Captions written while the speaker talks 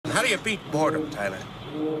How do you beat boredom, Tyler?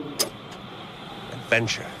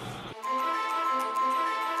 Adventure.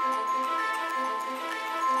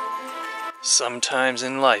 Sometimes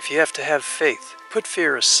in life you have to have faith, put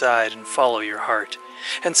fear aside and follow your heart.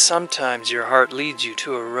 And sometimes your heart leads you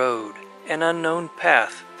to a road, an unknown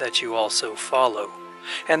path that you also follow.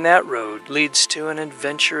 And that road leads to an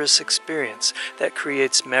adventurous experience that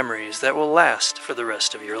creates memories that will last for the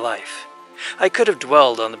rest of your life. I could have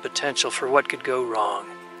dwelled on the potential for what could go wrong.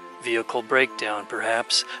 Vehicle breakdown,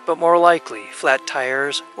 perhaps, but more likely flat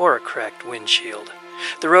tires or a cracked windshield.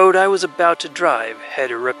 The road I was about to drive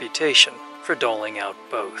had a reputation for doling out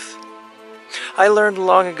both. I learned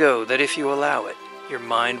long ago that if you allow it, your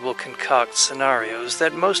mind will concoct scenarios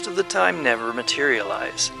that most of the time never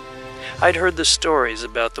materialize. I'd heard the stories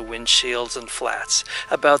about the windshields and flats,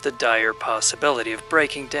 about the dire possibility of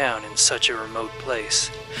breaking down in such a remote place.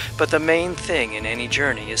 But the main thing in any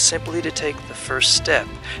journey is simply to take the first step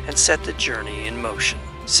and set the journey in motion.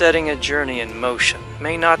 Setting a journey in motion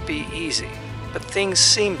may not be easy, but things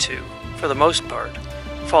seem to, for the most part,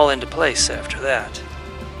 fall into place after that.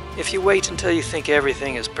 If you wait until you think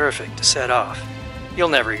everything is perfect to set off, you'll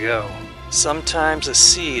never go. Sometimes a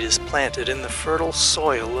seed is planted in the fertile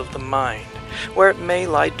soil of the mind, where it may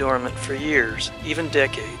lie dormant for years, even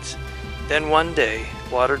decades. Then one day,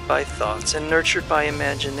 watered by thoughts and nurtured by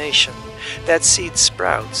imagination, that seed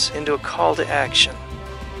sprouts into a call to action.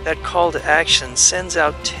 That call to action sends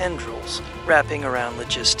out tendrils wrapping around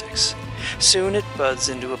logistics. Soon it buds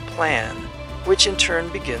into a plan, which in turn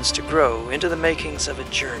begins to grow into the makings of a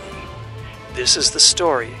journey. This is the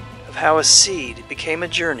story of how a seed became a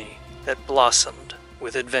journey that blossomed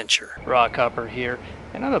with adventure. Rockhopper here,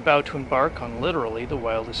 and I'm about to embark on literally the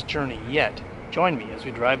wildest journey yet. Join me as we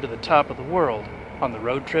drive to the top of the world on the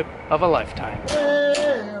road trip of a lifetime.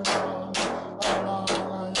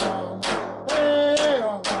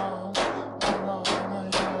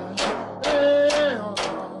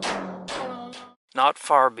 Not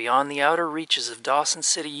far beyond the outer reaches of Dawson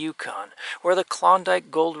City, Yukon, where the Klondike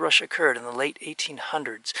Gold Rush occurred in the late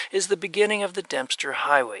 1800s, is the beginning of the Dempster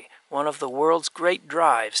Highway, one of the world's great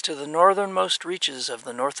drives to the northernmost reaches of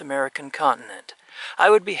the North American continent. I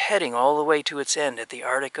would be heading all the way to its end at the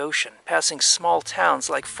Arctic Ocean, passing small towns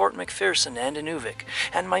like Fort McPherson and Inuvik,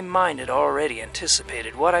 and my mind had already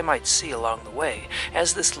anticipated what I might see along the way,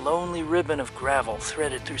 as this lonely ribbon of gravel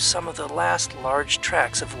threaded through some of the last large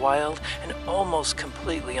tracts of wild and almost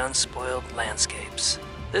completely unspoiled landscapes.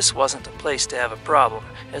 This wasn't a place to have a problem,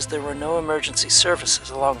 as there were no emergency services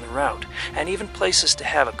along the route, and even places to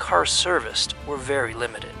have a car serviced were very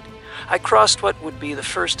limited. I crossed what would be the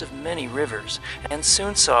first of many rivers, and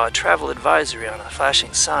soon saw a travel advisory on a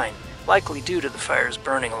flashing sign, likely due to the fires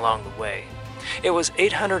burning along the way. It was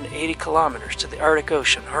 880 kilometers to the Arctic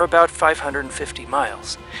Ocean, or about 550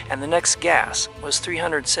 miles, and the next gas was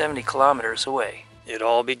 370 kilometers away. It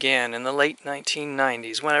all began in the late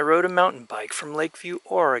 1990s when I rode a mountain bike from Lakeview,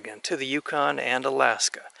 Oregon to the Yukon and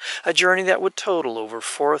Alaska, a journey that would total over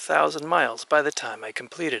 4,000 miles by the time I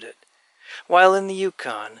completed it. While in the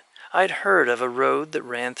Yukon, I'd heard of a road that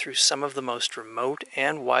ran through some of the most remote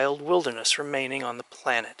and wild wilderness remaining on the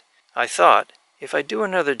planet. I thought, if I do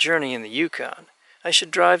another journey in the Yukon, I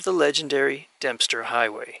should drive the legendary Dempster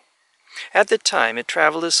Highway. At the time, it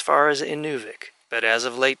traveled as far as Inuvik, but as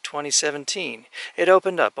of late 2017, it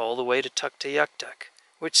opened up all the way to Tuktoyaktuk,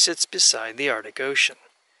 which sits beside the Arctic Ocean.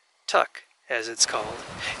 Tuk, as it's called,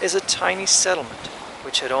 is a tiny settlement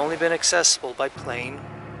which had only been accessible by plane,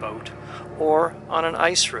 boat, or on an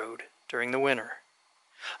ice road during the winter.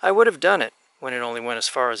 I would have done it when it only went as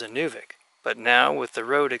far as Inuvik, but now with the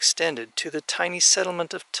road extended to the tiny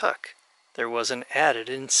settlement of Tuk, there was an added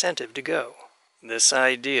incentive to go. This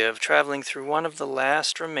idea of traveling through one of the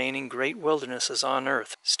last remaining great wildernesses on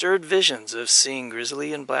Earth stirred visions of seeing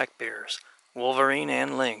grizzly and black bears, wolverine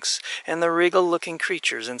and lynx, and the regal-looking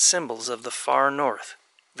creatures and symbols of the far north,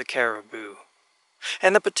 the caribou.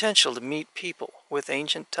 And the potential to meet people with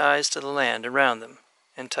ancient ties to the land around them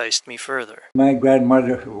enticed me further. My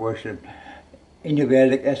grandmother was an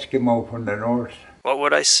Inuit Eskimo from the north. What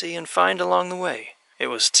would I see and find along the way? It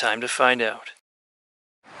was time to find out.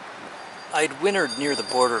 I'd wintered near the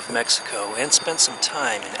border of Mexico and spent some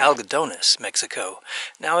time in Algodones, Mexico.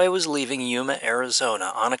 Now I was leaving Yuma,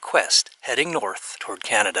 Arizona on a quest, heading north toward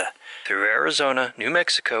Canada. Through Arizona, New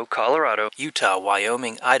Mexico, Colorado, Utah,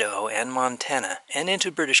 Wyoming, Idaho, and Montana, and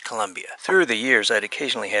into British Columbia. Through the years, I'd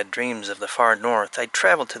occasionally had dreams of the far north. I'd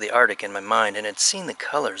traveled to the Arctic in my mind and had seen the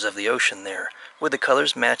colors of the ocean there. Would the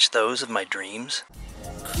colors match those of my dreams?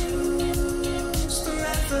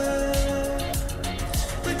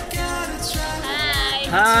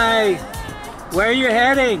 Hi! Where are you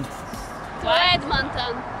heading? To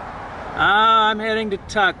Edmonton. I'm heading to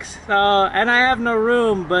Tux. And I have no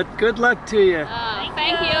room, but good luck to you.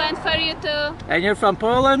 Thank you, and for you too. And you're from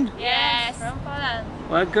Poland? Yes. From Poland.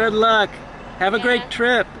 Well, good luck. Have a great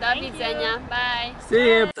trip. Do widzenia. Bye. See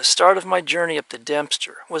you. The start of my journey up the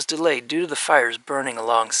Dempster was delayed due to the fires burning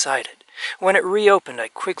alongside it. When it reopened, I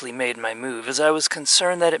quickly made my move, as I was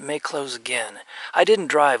concerned that it may close again. I didn't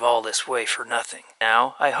drive all this way for nothing.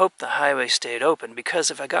 Now, I hoped the highway stayed open,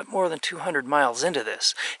 because if I got more than 200 miles into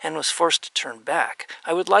this, and was forced to turn back,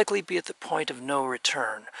 I would likely be at the point of no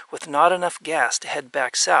return, with not enough gas to head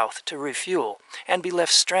back south to refuel, and be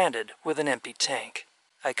left stranded with an empty tank.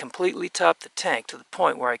 I completely topped the tank to the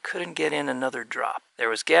point where I couldn't get in another drop. There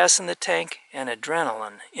was gas in the tank and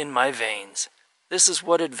adrenaline in my veins. This is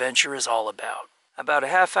what adventure is all about. About a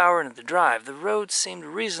half hour into the drive, the road seemed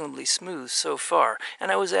reasonably smooth so far,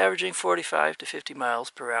 and I was averaging 45 to 50 miles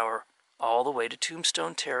per hour all the way to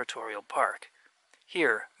Tombstone Territorial Park.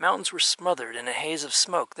 Here, mountains were smothered in a haze of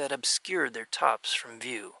smoke that obscured their tops from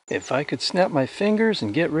view. If I could snap my fingers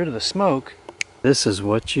and get rid of the smoke, this is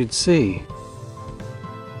what you'd see.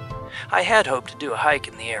 I had hoped to do a hike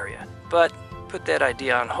in the area, but put that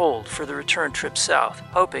idea on hold for the return trip south,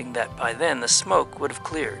 hoping that by then the smoke would have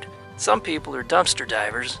cleared. Some people are dumpster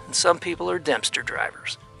divers, and some people are Dempster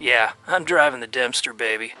drivers. Yeah, I'm driving the Dempster,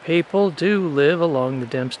 baby. People do live along the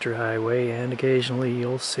Dempster Highway, and occasionally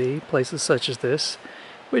you'll see places such as this,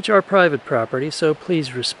 which are private property, so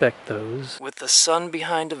please respect those. With the sun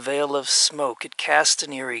behind a veil of smoke, it cast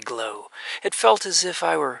an eerie glow. It felt as if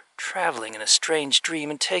I were traveling in a strange dream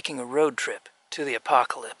and taking a road trip to the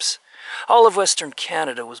apocalypse. All of Western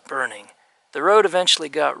Canada was burning. The road eventually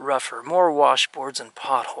got rougher, more washboards and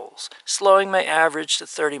potholes, slowing my average to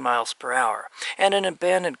 30 miles per hour, and an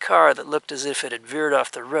abandoned car that looked as if it had veered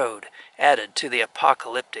off the road added to the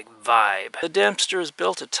apocalyptic vibe. The Dempster is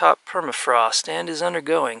built atop permafrost and is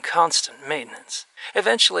undergoing constant maintenance.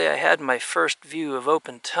 Eventually I had my first view of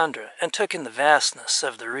open tundra and took in the vastness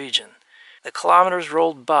of the region. The kilometers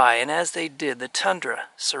rolled by, and as they did, the tundra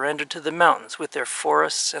surrendered to the mountains with their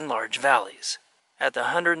forests and large valleys. At the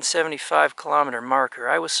 175-kilometer marker,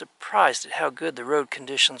 I was surprised at how good the road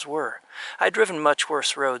conditions were. I'd driven much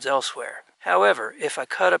worse roads elsewhere. However, if I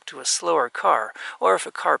cut up to a slower car, or if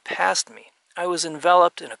a car passed me, I was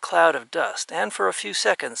enveloped in a cloud of dust, and for a few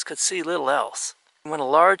seconds could see little else. When a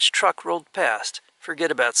large truck rolled past, forget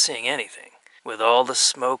about seeing anything. With all the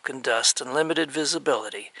smoke and dust and limited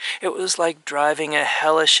visibility, it was like driving a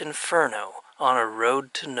hellish inferno on a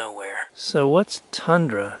road to nowhere. So what's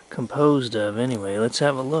tundra composed of anyway? Let's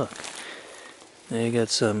have a look. Now you got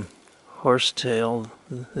some horsetail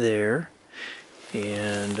there,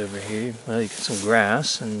 and over here, well, you got some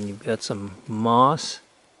grass, and you've got some moss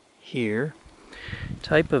here.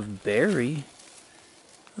 Type of berry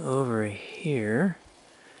over here,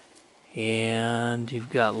 and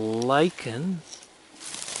you've got lichen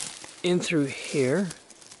in through here.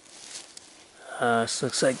 This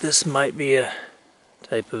looks like this might be a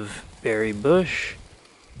type of berry bush.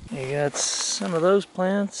 You got some of those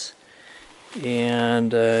plants,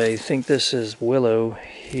 and I think this is willow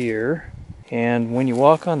here. And when you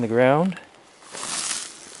walk on the ground,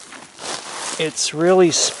 it's really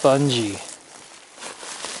spongy.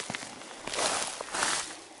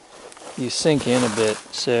 You sink in a bit,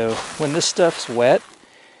 so when this stuff's wet,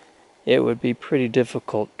 it would be pretty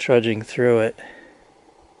difficult trudging through it.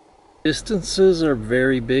 Distances are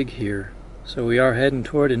very big here, so we are heading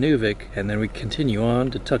toward Inuvik, and then we continue on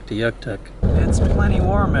to Tuktoyaktuk. It's plenty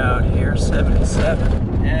warm out here,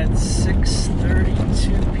 77, at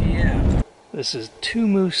 6:32 p.m. This is Two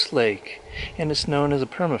Moose Lake, and it's known as a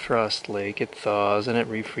permafrost lake. It thaws and it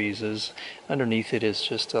refreezes. Underneath it is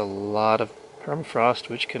just a lot of permafrost,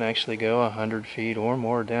 which can actually go 100 feet or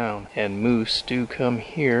more down. And moose do come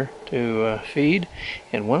here to feed,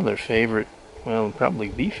 and one of their favorite, well, probably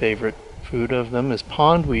the favorite food of them is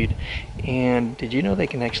pondweed. And did you know they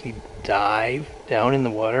can actually dive down in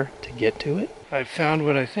the water to get to it? I found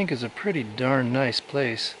what I think is a pretty darn nice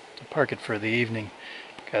place to park it for the evening.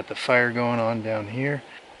 Got the fire going on down here.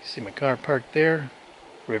 You see my car parked there,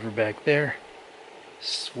 river back there.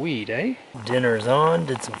 Sweet, eh? Dinner's on,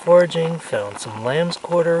 did some foraging, found some lamb's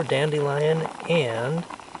quarter, dandelion, and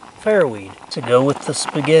fireweed to go with the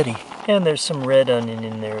spaghetti. And there's some red onion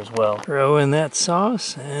in there as well. Throw in that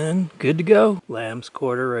sauce and good to go. Lamb's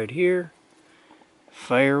quarter right here.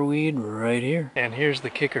 Fireweed right here. And here's the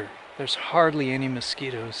kicker. There's hardly any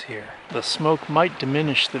mosquitoes here. The smoke might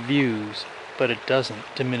diminish the views, but it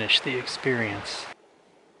doesn't diminish the experience.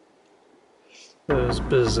 Those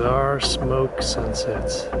bizarre smoke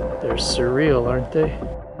sunsets. They're surreal, aren't they?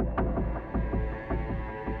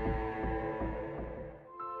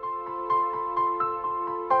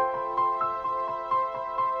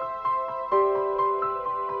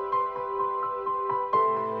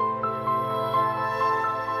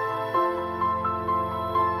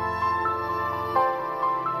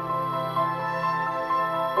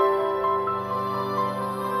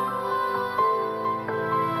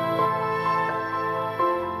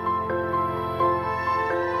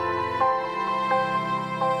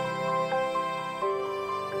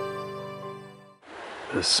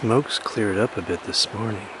 The smoke's cleared up a bit this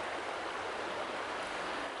morning.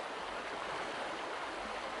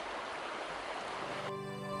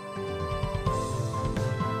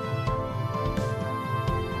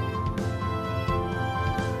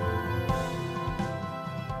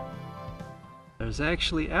 There's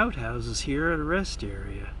actually outhouses here at a rest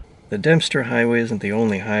area. The Dempster Highway isn't the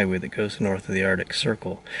only highway that goes north of the Arctic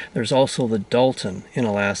Circle. There's also the Dalton in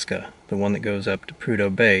Alaska, the one that goes up to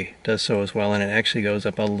Prudhoe Bay, does so as well, and it actually goes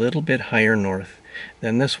up a little bit higher north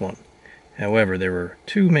than this one. However, there were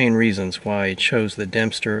two main reasons why I chose the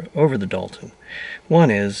Dempster over the Dalton. One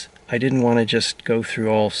is, I didn't want to just go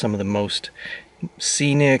through some of the most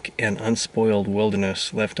scenic and unspoiled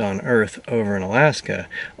wilderness left on Earth over in Alaska,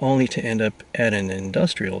 only to end up at an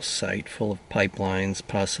industrial site full of pipelines,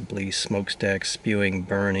 possibly smokestacks spewing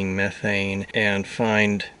burning methane, and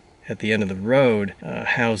find at the end of the road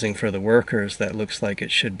housing for the workers that looks like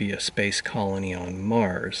it should be a space colony on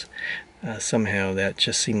Mars. Somehow that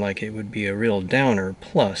just seemed like it would be a real downer.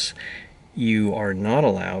 Plus, you are not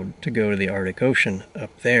allowed to go to the Arctic Ocean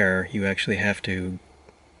up there. You actually have to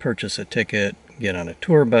purchase a ticket, get on a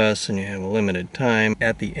tour bus, and you have a limited time.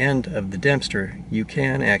 At the end of the Dempster, you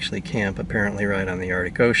can actually camp apparently right on the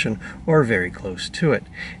Arctic Ocean or very close to it.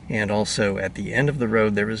 And also at the end of the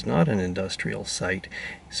road there is not an industrial site.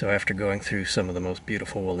 So after going through some of the most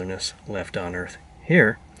beautiful wilderness left on Earth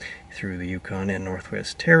here, through the Yukon and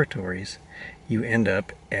Northwest Territories, you end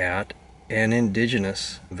up at an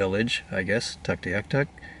indigenous village, I guess, Tuktoyaktuk.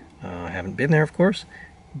 I haven't been there, of course,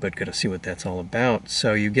 but gonna see what that's all about.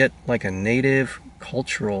 So you get like a native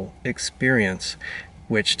cultural experience,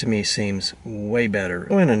 which to me seems way better.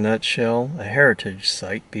 In a nutshell, a heritage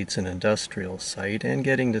site beats an industrial site, and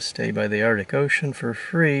getting to stay by the Arctic Ocean for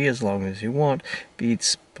free as long as you want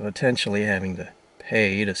beats potentially having to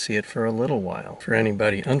pay to see it for a little while. For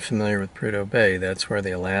anybody unfamiliar with Prudhoe Bay, that's where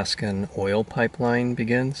the Alaskan oil pipeline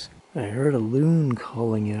begins. I heard a loon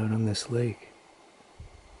calling out on this lake.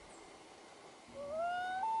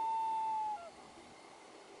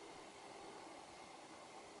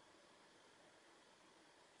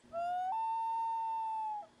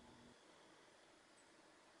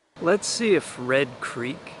 Let's see if Red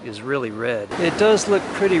Creek is really red. It does look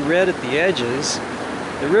pretty red at the edges.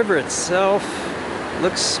 The river itself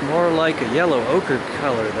looks more like a yellow ochre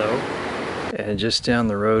color though. And just down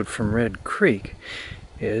the road from Red Creek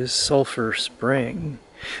is Sulphur Spring,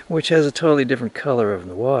 which has a totally different color of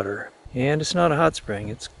the water. And it's not a hot spring,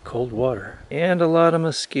 it's cold water. And a lot of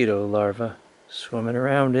mosquito larvae swimming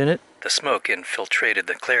around in it. The smoke infiltrated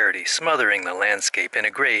the clarity, smothering the landscape in a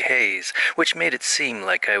gray haze, which made it seem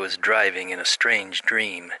like I was driving in a strange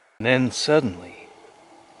dream. And then suddenly,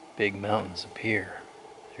 big mountains appear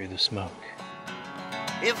through the smoke.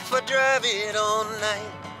 If I drive it all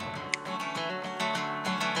night,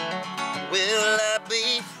 will I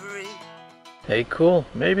be free? Hey, cool.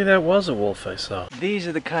 Maybe that was a wolf I saw. These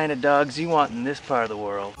are the kind of dogs you want in this part of the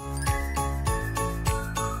world.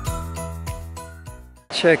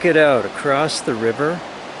 Check it out, across the river,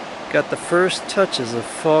 got the first touches of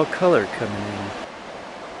fall color coming in.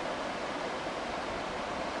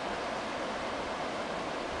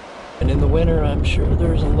 And in the winter, I'm sure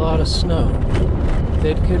there's a lot of snow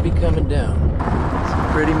that could be coming down.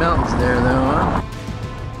 Some pretty mountains there though, huh?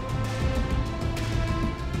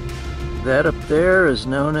 That up there is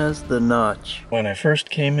known as the Notch. When I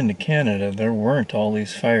first came into Canada, there weren't all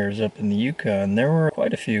these fires up in the Yukon. There were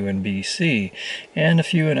quite a few in BC and a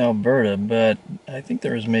few in Alberta, but I think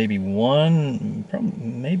there was maybe one,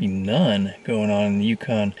 maybe none going on in the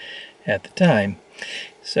Yukon at the time.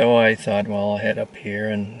 So I thought, well, I'll head up here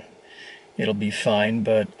and it'll be fine,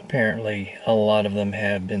 but apparently a lot of them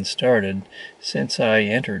have been started since I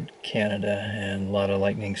entered Canada, and a lot of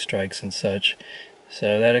lightning strikes and such.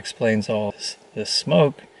 So that explains all this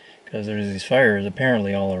smoke, because there's these fires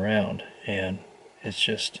apparently all around, and it's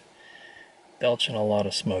just belching a lot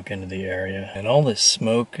of smoke into the area. And all this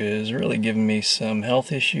smoke is really giving me some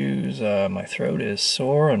health issues. My throat is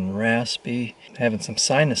sore and raspy, having some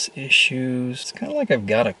sinus issues. It's kind of like I've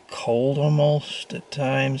got a cold almost at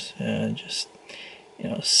times, just, you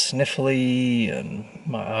know, sniffly, and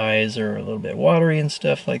my eyes are a little bit watery and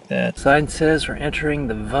stuff like that. Sign says we're entering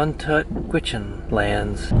the Vuntut-Gwitchin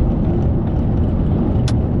lands.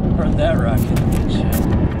 Burn that rocket.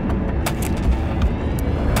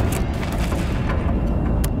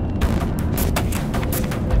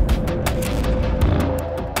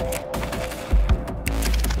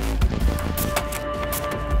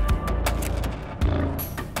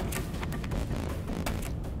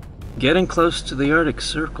 Getting close to the Arctic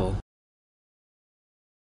Circle.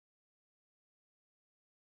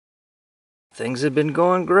 Things have been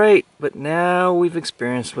going great, but now we've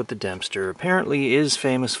experienced what the Dempster apparently is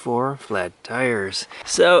famous for, flat tires.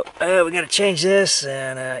 So we gotta change this,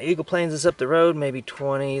 and Eagle Plains is up the road, maybe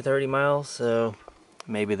 20-30 miles, so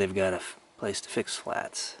maybe they've got a place to fix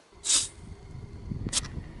flats.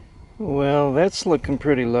 Well, that's looking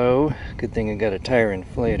pretty low. Good thing I got a tire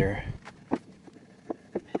inflator.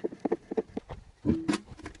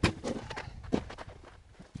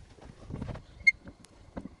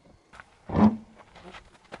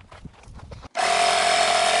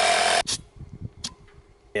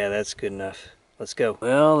 Yeah, that's good enough. Let's go.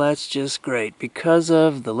 Well, that's just great. Because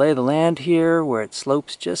of the lay of the land here, where it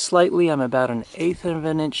slopes just slightly, I'm about 1/8 of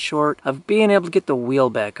an inch short of being able to get the wheel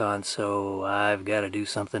back on, so I've got to do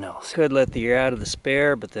something else. Could let the air out of the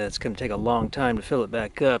spare, but that's going to take a long time to fill it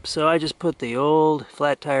back up, so I just put the old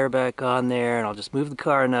flat tire back on there, and I'll just move the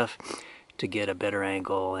car enough to get a better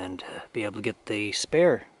angle and be able to get the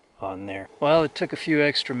spare on there. Well, it took a few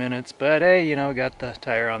extra minutes, but hey, you know, got the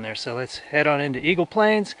tire on there, so let's head on into Eagle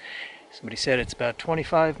Plains. Somebody said it's about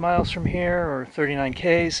 25 miles from here, or 39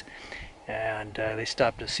 Ks, and they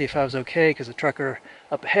stopped to see if I was okay, because the trucker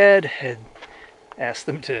up ahead had asked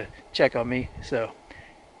them to check on me. So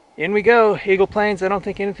in we go, Eagle Plains. I don't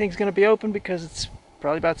think anything's going to be open because it's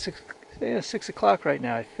probably about 6 o'clock right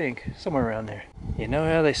now, I think, somewhere around there. You know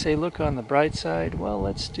how they say look on the bright side? Well,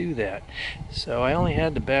 let's do that. So I only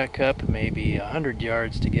had to back up maybe 100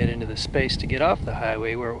 yards to get into the space to get off the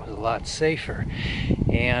highway, where it was a lot safer.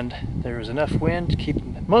 And there was enough wind to keep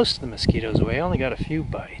most of the mosquitoes away. I only got a few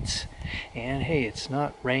bites. And hey, it's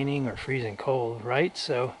not raining or freezing cold, right?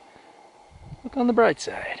 So look on the bright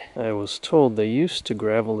side. I was told they used to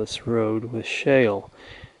gravel this road with shale.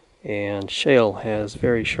 And shale has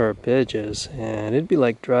very sharp edges, and it'd be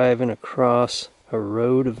like driving across a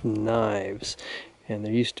road of knives. And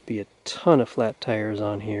there used to be a ton of flat tires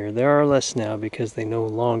on here. There are less now because they no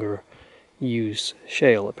longer use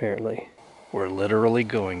shale, apparently. We're literally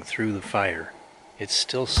going through the fire. It's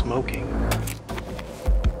still smoking.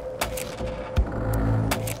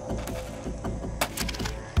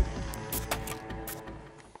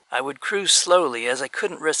 I would cruise slowly, as I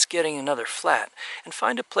couldn't risk getting another flat, and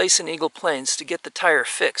find a place in Eagle Plains to get the tire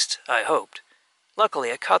fixed, I hoped.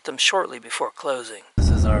 Luckily, I caught them shortly before closing. This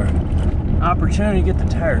is our opportunity to get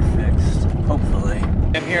the tire fixed, hopefully.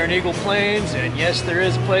 I'm here in Eagle Plains, and yes, there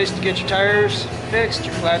is a place to get your tires fixed,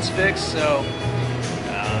 your flats fixed, so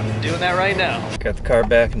I'm doing that right now. Got the car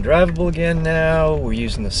back and drivable again now. We're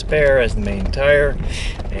using the spare as the main tire,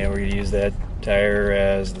 and we're going to use that tire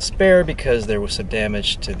as the spare because there was some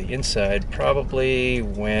damage to the inside, probably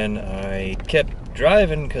when I kept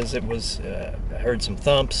driving, because it was I heard some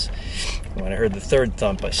thumps. When I heard the third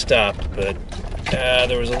thump, I stopped, but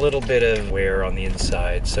there was a little bit of wear on the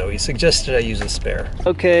inside, so he suggested I use a spare.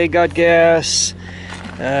 Okay, got gas.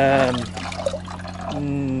 Nah,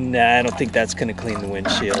 I don't think that's going to clean the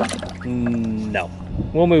windshield. No.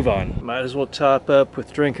 We'll move on. Might as well top up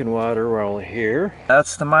with drinking water while we're here.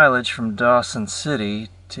 That's the mileage from Dawson City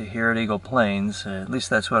to here at Eagle Plains. At least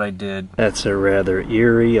that's what I did. That's a rather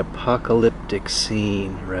eerie, apocalyptic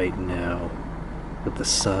scene right now, with the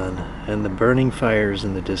sun and the burning fires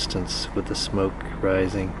in the distance with the smoke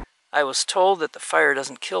rising. I was told that the fire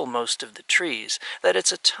doesn't kill most of the trees, that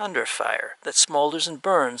it's a tundra fire that smolders and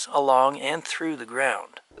burns along and through the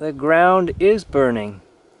ground. The ground is burning.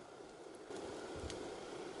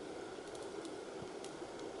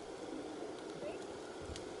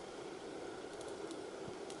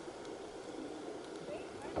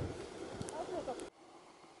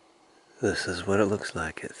 This is what it looks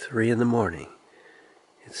like at 3 in the morning.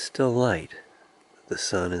 It's still light, but the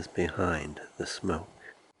sun is behind the smoke.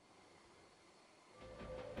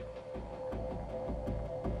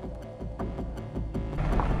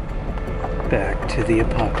 Back to the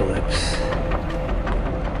apocalypse.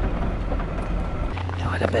 You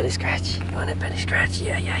want a belly scratch? You want a belly scratch?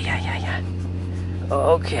 Yeah.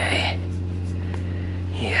 Okay.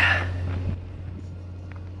 Yeah.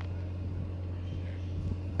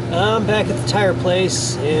 I'm back at the tire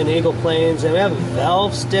place in Eagle Plains, and we have a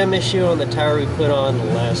valve stem issue on the tire we put on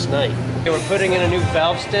last night. We're putting in a new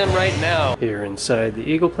valve stem right now. Here inside the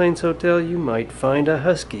Eagle Plains Hotel, you might find a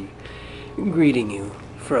husky greeting you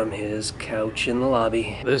from his couch in the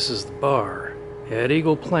lobby. This is the bar at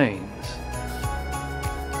Eagle Plains.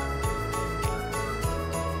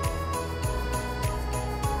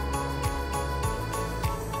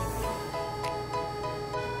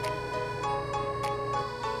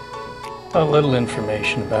 A little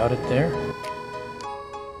information about it there.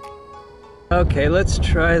 Okay, let's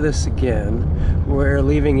try this again. We're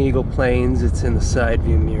leaving Eagle Plains. It's in the side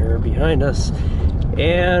view mirror. Behind us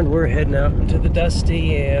And we're heading out into the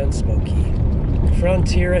dusty and smoky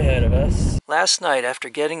frontier ahead of us. Last night, after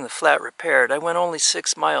getting the flat repaired, I went only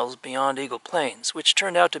 6 miles beyond Eagle Plains, which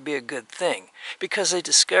turned out to be a good thing, because I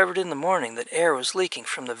discovered in the morning that air was leaking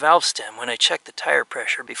from the valve stem when I checked the tire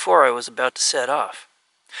pressure before I was about to set off.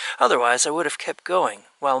 Otherwise, I would have kept going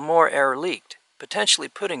while more air leaked, potentially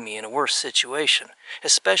putting me in a worse situation,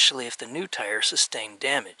 especially if the new tire sustained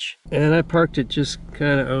damage. And I parked it just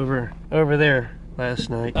kind of over there last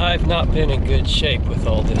night. I've not been in good shape with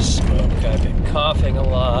all this smoke. I've been coughing a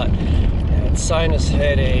lot, had sinus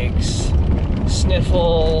headaches,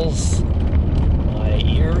 sniffles. My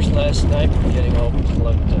ears last night were getting all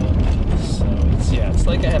plugged up. So it's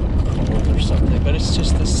like I have a cold or something, but it's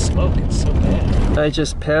just the smoke, it's so bad. I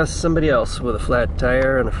just passed somebody else with a flat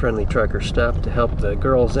tire and a friendly trucker stopped to help the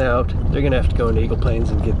girls out. They're gonna have to go into Eagle Plains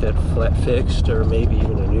and get that flat fixed, or maybe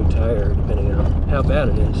even a new tire, depending on how bad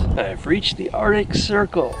it is. I've reached the Arctic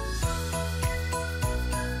Circle.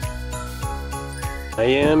 I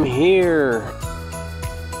am here.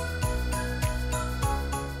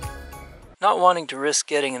 Not wanting to risk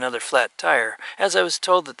getting another flat tire, as I was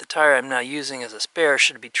told that the tire I'm now using as a spare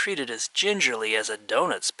should be treated as gingerly as a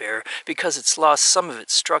donut spare because it's lost some of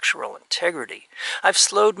its structural integrity, I've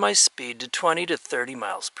slowed my speed to 20 to 30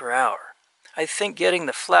 miles per hour. I think getting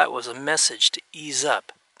the flat was a message to ease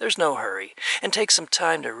up. There's no hurry, and take some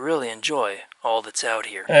time to really enjoy all that's out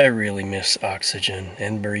here. I really miss oxygen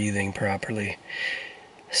and breathing properly,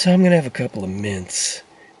 so I'm gonna have a couple of mints.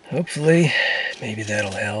 Hopefully, maybe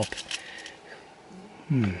that'll help.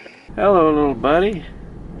 Hello, little buddy.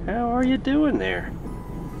 How are you doing there?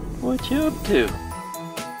 What you up to?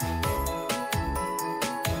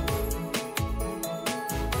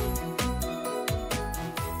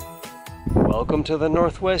 Welcome to the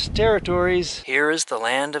Northwest Territories. Here is the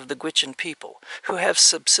land of the Gwich'in people, who have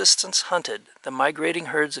subsistence hunted the migrating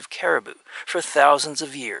herds of caribou for thousands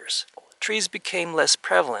of years. Trees became less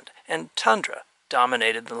prevalent, and tundra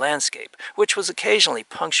dominated the landscape, which was occasionally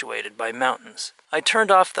punctuated by mountains. I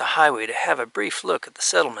turned off the highway to have a brief look at the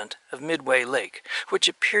settlement of Midway Lake, which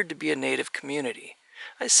appeared to be a native community.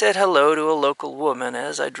 I said hello to a local woman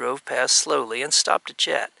as I drove past slowly and stopped to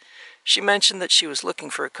chat. She mentioned that she was looking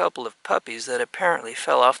for a couple of puppies that apparently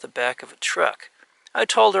fell off the back of a truck. I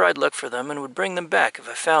told her I'd look for them and would bring them back if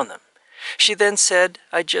I found them. She then said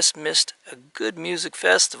I just missed a good music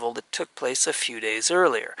festival that took place a few days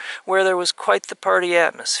earlier, where there was quite the party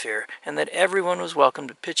atmosphere, and that everyone was welcome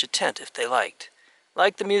to pitch a tent if they liked.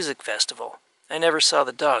 Like the music festival, I never saw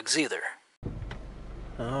the dogs either.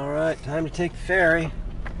 Alright, time to take the ferry.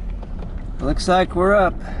 Looks like we're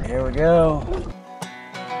up. Here we go.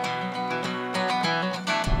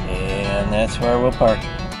 And that's where we'll park.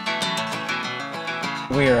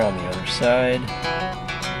 We are on the other side.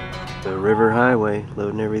 The river highway,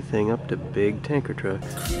 loading everything up to big tanker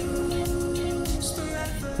trucks.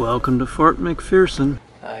 Welcome to Fort McPherson.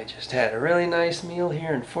 I just had a really nice meal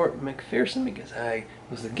here in Fort McPherson because I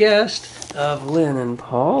was the guest of Lynn and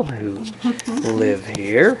Paul, who live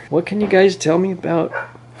here. What can you guys tell me about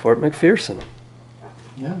Fort McPherson?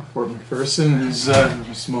 Yeah, Fort McPherson is a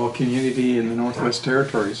small community in the Northwest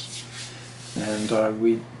Territories. And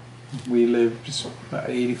we live just about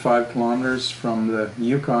 85 kilometers from the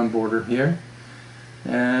Yukon border here,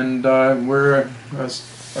 and we're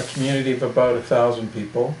a community of about 1,000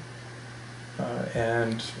 people,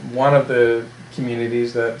 and one of the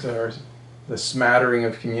communities that are the smattering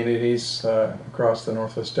of communities across the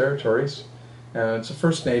Northwest Territories, and it's a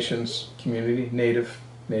First Nations community, native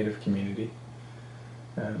community,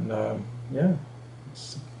 and yeah,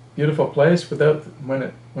 it's a beautiful place without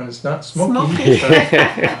when it's not smoky.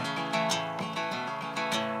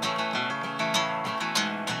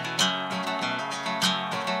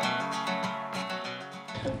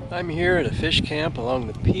 I'm here at a fish camp along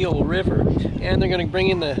the Peel River, and they're going to bring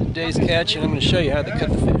in the day's catch, and I'm going to show you how they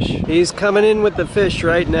cut the fish. He's coming in with the fish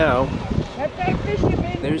right now.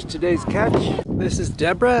 There's today's catch. This is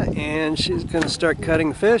Deborah, and she's going to start cutting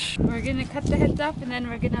the fish. We're going to cut the heads off, and then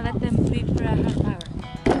we're going to let them sleep for a half hour.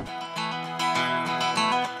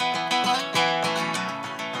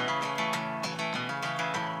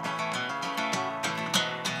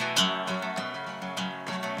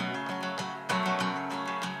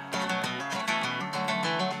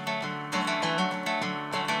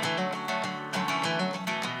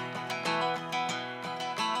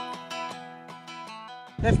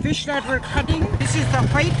 The fish that we're cutting, this is the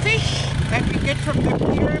whitefish that we get from the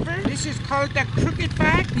Peel River. This is called the crooked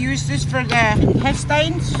back. We use this for the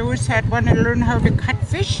intestines. Those that want to learn how to cut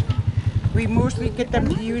fish, we mostly get them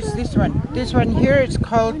to use this one. This one here is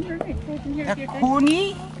called a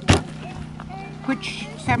coney. which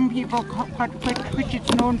some people which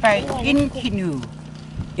it's known by in canoe.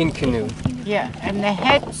 In canoe. Yeah, and the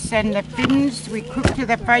heads and the fins we cook to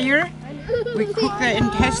the fire. We cook the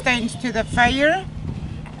intestines to the fire,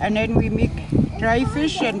 and then we make dry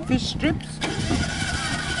fish and fish strips.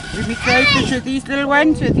 We make dry fish with these little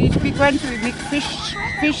ones, with these big ones. We make fish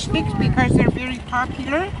sticks because they're very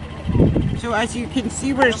popular. So as you can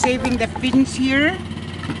see, we're saving the fins here,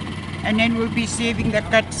 and then we'll be saving the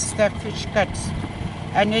guts, the fish guts.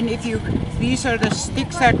 And then these are the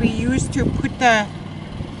sticks that we use to put the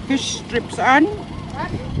fish strips on.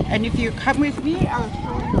 And if you come with me, I'll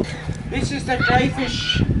show you. This is the dry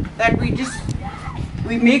fish that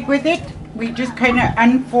we make with it. We just kind of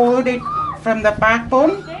unfold it from the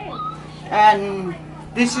backbone, and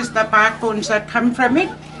this is the backbones that come from it.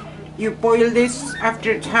 You boil this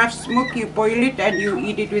after it's half smoked. You boil it and you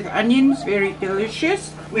eat it with onions. Very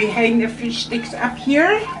delicious. We hang the fish sticks up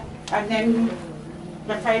here, and then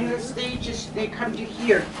the final stage is they come to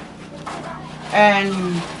here.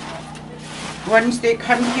 And once they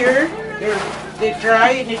come here, they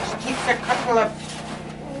dry, and it takes a couple of.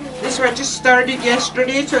 This one just started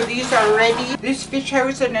yesterday, so these are ready. This fish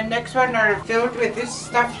house and the next one are filled with this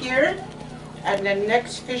stuff here. And the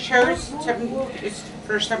next fish house is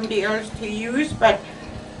for somebody else to use, but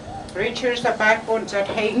right here's the backbones that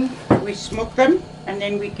hang. We smoke them, and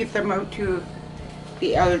then we give them out to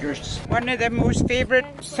the elders. One of the most favorite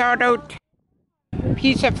sawed out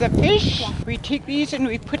piece of the fish. We take these and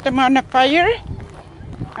we put them on the fire,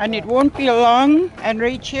 and it won't be long. And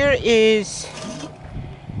right here is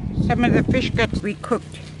some of the fish guts we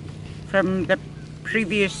cooked from the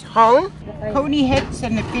previous haul. Coney heads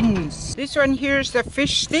and the fins. This one here is the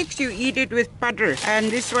fish sticks. You eat it with butter. And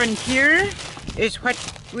this one here is what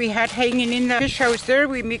we had hanging in the fish house there.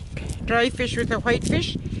 We make dry fish with the white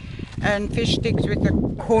fish and fish sticks with the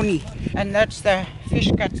coney. And that's the fish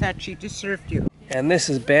guts that she just served you. And this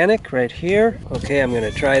is bannock right here. Okay, I'm gonna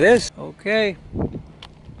try this. Okay.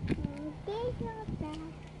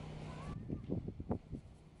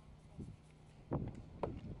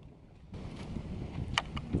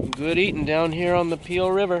 Good eating down here on the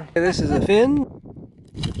Peel River. This is a fin.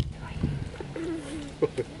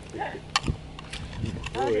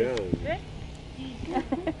 Oh, yeah.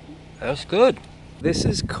 That's good. This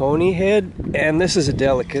is coney head, and this is a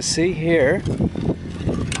delicacy here.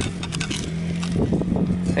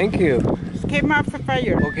 Thank you. Just came off the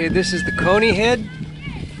fire. Okay, this is the coney head.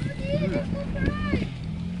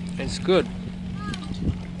 It's good.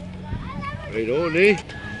 Right on, eh?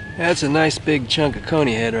 That's a nice big chunk of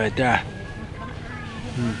coney head right there.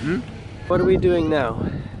 What are we doing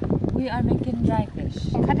now? We are making dry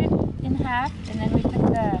fish. Cut it in half, and then we put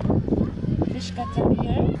the fish guts over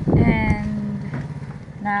here. And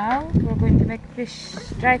now we're going to make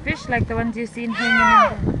dry fish like the ones you've seen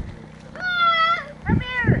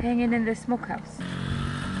hanging in the smokehouse.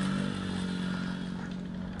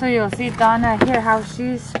 So you'll see Donna here how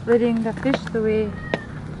she's splitting the fish the way,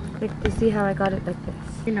 like, to see how I got it like this.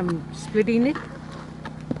 And I'm splitting it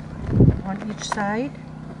on each side,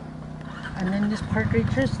 and then this part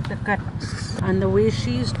reaches the guts. And the way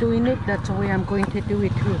she's doing it, that's the way I'm going to do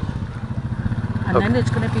it too. And then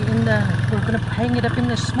it's going to be we're going to hang it up in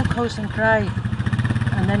the smokehouse and dry,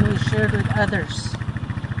 and then we share it with others.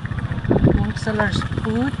 We don't sell our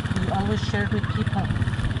food, we always share it with people.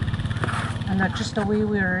 And that's just the way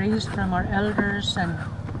we were raised from our elders and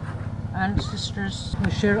ancestors.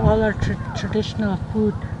 We share all our traditional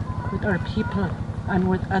food with our people and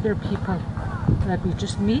with other people that we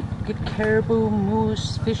just meet. Get caribou,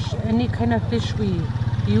 moose, fish, any kind of fish we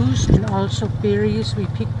use, and also berries. We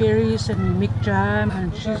pick berries and we make jam,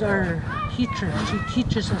 and she's our teacher. She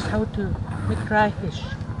teaches us how to make dry fish.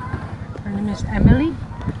 Her name is Emily.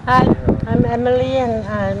 Hi, I'm Emily, and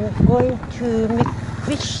I'm going to make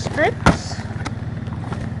fish strips.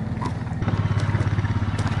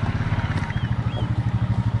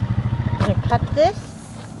 I'm gonna cut this.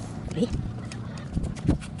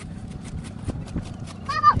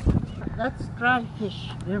 That's dry fish.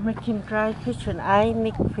 We're making dry fish, and I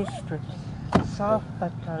make fish strips. It's soft,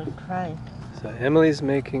 but I'll try it. So Emily's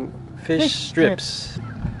making fish strips.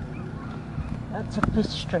 That's a fish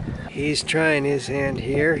strip. He's trying his hand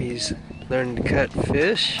here. He's learning to cut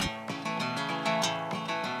fish.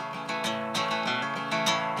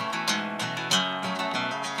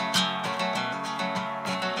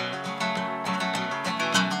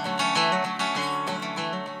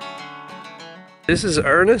 This is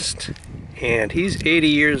Ernest, and he's 80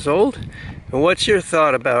 years old. And what's your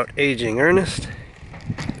thought about aging, Ernest?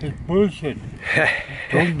 It's bullshit.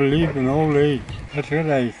 Don't believe in old age. That's what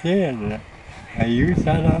I said. I use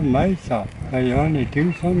that on myself. If I want to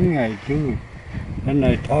do something, I do. Then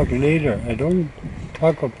I talk later. I don't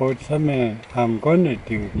talk about something I'm going to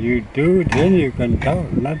do. You do, then you can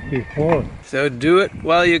talk, not before. So do it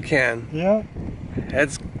while you can. Yeah.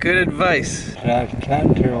 That's good advice. I had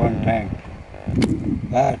cancer one time.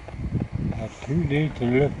 Bad. I had 2 days to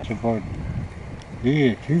live. It's about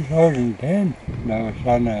 2010. And I was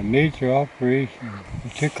on a major operation.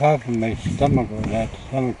 It took half of my stomach with that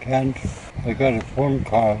stomach cancer. I got a phone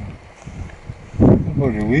call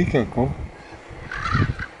about a week ago.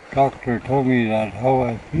 Doctor told me that how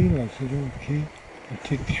I feel. I said, okay. I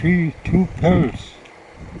took 2 pills.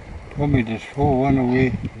 Told me to throw one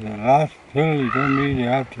away. The last pill, you don't really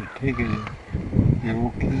have to take it. You're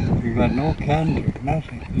okay. You got no cancer,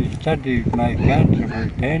 nothing. They studied my cancer for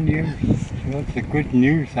 10 years. So that's the good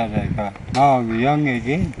news that I got. Now I'm young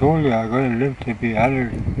again. Told you I'm going to live to be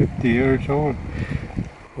 150 years old.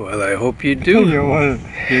 Well, I hope you do.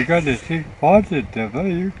 You got to think positive, huh?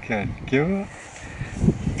 You can't give up.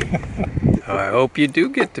 I hope you do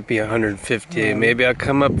get to be 150. Maybe I'll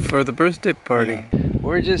come up for the birthday party. Yeah.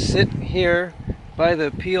 We're just sitting here by the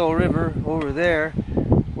Peel River over there.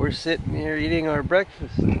 We're sitting here eating our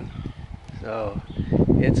breakfast. So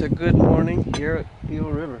it's a good morning here at Peel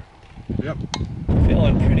River. Yep.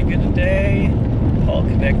 Feeling pretty good today. Paul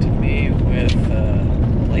connected me with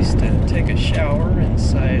a place to take a shower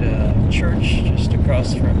inside a church just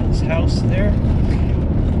across from his house there.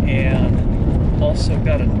 And also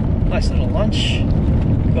got a nice little lunch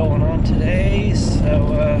going on today.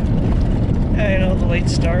 So, you know, the late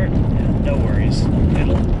start, no worries.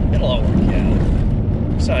 It'll all work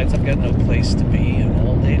out. Besides, I've got no place to be and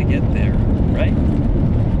all day to get there, right?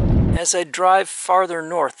 As I drive farther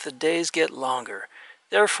north, the days get longer.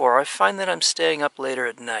 Therefore, I find that I'm staying up later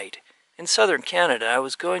at night. In southern Canada, I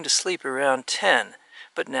was going to sleep around 10,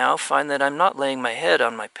 but now find that I'm not laying my head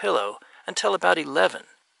on my pillow until about 11.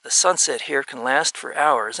 The sunset here can last for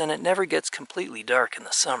hours, and it never gets completely dark in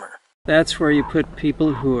the summer. That's where you put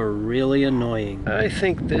people who are really annoying. I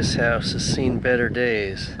think this house has seen better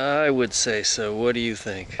days. I would say so. What do you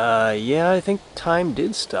think? Yeah, I think time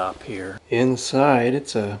did stop here. Inside,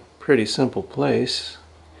 it's a pretty simple place.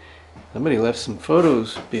 Somebody left some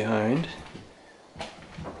photos behind.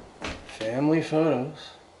 Family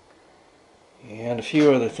photos. And a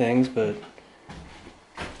few other things, but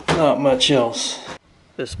not much else.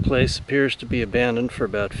 This place appears to be abandoned for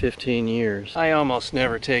about 15 years. I almost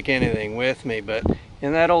never take anything with me, but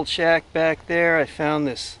in that old shack back there, I found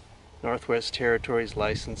this Northwest Territories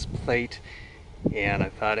license plate, and I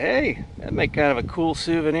thought, hey, that'd make kind of a cool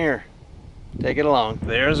souvenir. Take it along.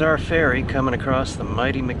 There's our ferry coming across the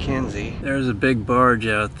mighty Mackenzie. There's a big barge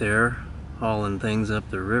out there, hauling things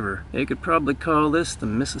up the river. They could probably call this the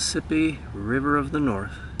Mississippi River of the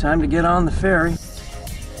North. Time to get on the ferry.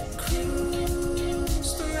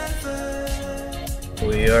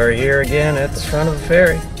 We are here again at the front of the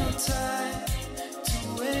ferry.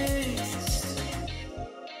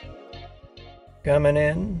 Coming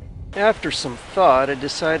in. After some thought, I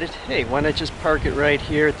decided, hey, why not just park it right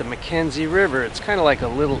here at the Mackenzie River? It's kind of like a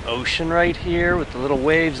little ocean right here with the little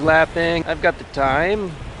waves lapping. I've got the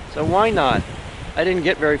time, so why not? I didn't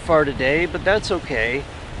get very far today, but that's okay.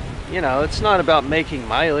 You know, it's not about making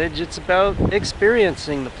mileage, it's about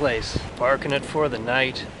experiencing the place. Parking it for the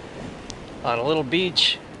night on a little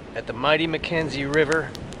beach at the mighty Mackenzie River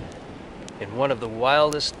in one of the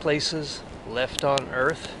wildest places left on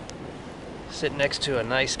Earth. Sit next to a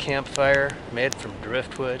nice campfire made from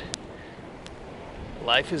driftwood.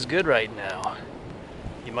 Life is good right now.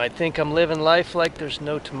 You might think I'm living life like there's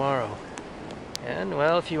no tomorrow. And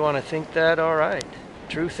well, if you want to think that, alright.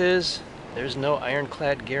 Truth is, there's no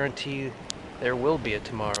ironclad guarantee there will be a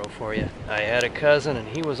tomorrow for you. I had a cousin and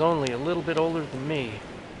he was only a little bit older than me.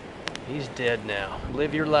 He's dead now.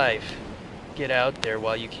 Live your life. Get out there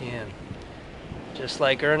while you can. Just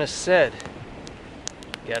like Ernest said,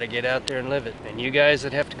 gotta get out there and live it. And you guys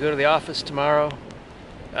that have to go to the office tomorrow,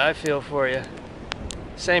 I feel for you.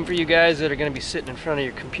 Same for you guys that are gonna be sitting in front of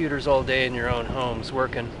your computers all day in your own homes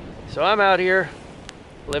working. So I'm out here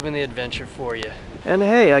living the adventure for you. And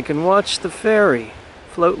hey, I can watch the ferry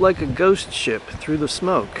float like a ghost ship through the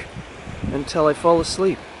smoke until I fall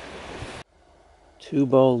asleep. 2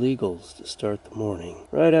 bald eagles to start the morning,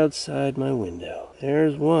 right outside my window.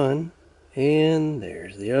 There's one, and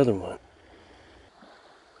there's the other one.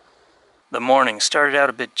 The morning started out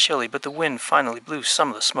a bit chilly, but the wind finally blew some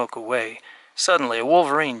of the smoke away. Suddenly, a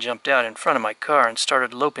wolverine jumped out in front of my car and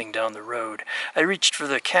started loping down the road. I reached for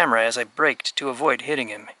the camera as I braked to avoid hitting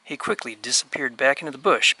him. He quickly disappeared back into the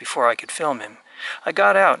bush before I could film him. I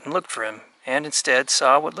got out and looked for him, and instead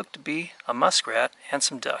saw what looked to be a muskrat and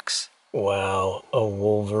some ducks. Wow, a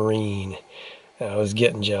wolverine. I was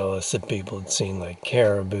getting jealous that people had seen like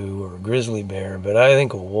caribou or grizzly bear, but I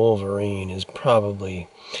think a wolverine is probably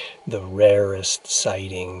the rarest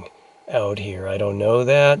sighting out here. I don't know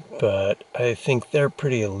that, but I think they're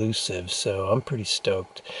pretty elusive, so I'm pretty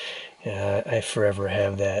stoked. I forever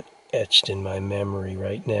have that etched in my memory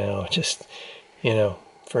right now. Just,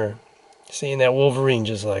 for seeing that wolverine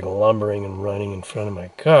just like lumbering and running in front of my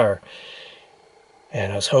car.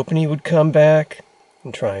 And I was hoping he would come back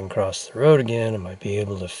and try and cross the road again. I might be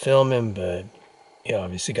able to film him, but he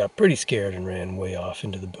obviously got pretty scared and ran way off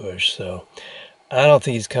into the bush, so I don't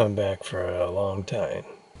think he's coming back for a long time.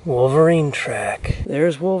 Wolverine track.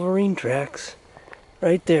 There's Wolverine tracks.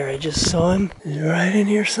 Right there, I just saw him. He's right in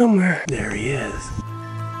here somewhere. There he is. He's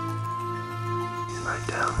right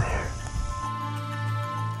down there.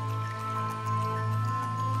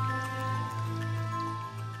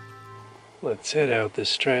 Let's head out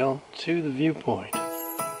this trail to the viewpoint.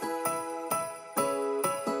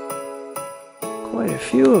 Quite a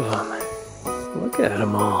few of them. Look at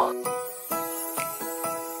them all.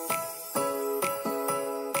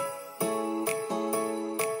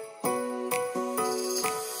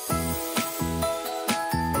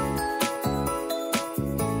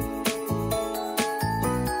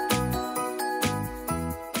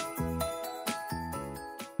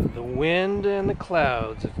 The wind and the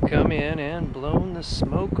clouds have come in and blown the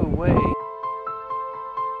smoke away.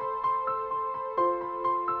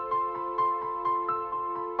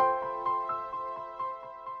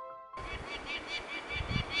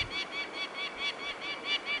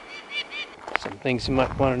 Some things you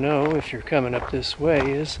might want to know if you're coming up this way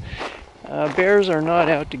is bears are not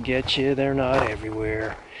out to get you. They're not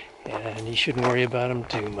everywhere, and you shouldn't worry about them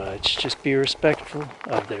too much. Just be respectful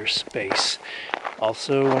of their space.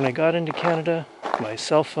 Also, when I got into Canada, my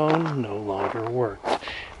cell phone no longer worked,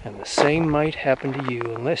 and the same might happen to you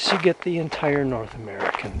unless you get the entire North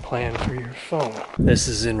American plan for your phone. This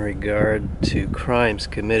is in regard to crimes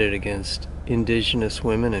committed against indigenous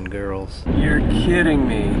women and girls. You're kidding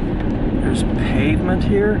me. There's pavement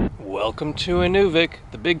here? Welcome to Inuvik,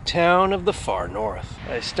 the big town of the far north.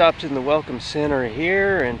 I stopped in the welcome center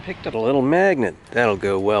here and picked up a little magnet. That'll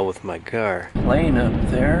go well with my car. Plane up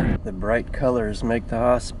there. The bright colors make the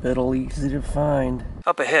hospital easy to find.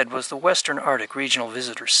 Up ahead was the Western Arctic Regional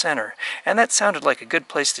Visitor Center, and that sounded like a good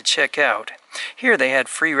place to check out. Here they had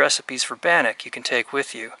free recipes for bannock you can take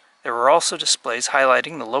with you. There were also displays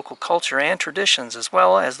highlighting the local culture and traditions as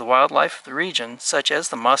well as the wildlife of the region, such as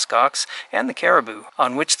the muskox and the caribou,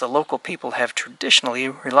 on which the local people have traditionally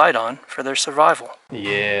relied on for their survival.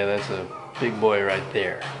 Yeah, that's a big boy right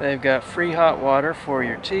there. They've got free hot water for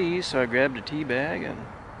your tea, so I grabbed a tea bag and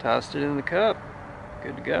tossed it in the cup.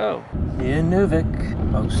 Good to go.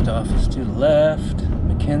 Inuvik, post office to the left,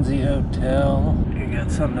 Mackenzie Hotel. You got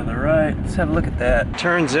something to the right. Let's have a look at that.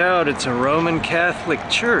 Turns out it's a Roman Catholic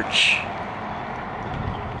church.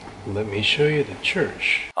 Let me show you the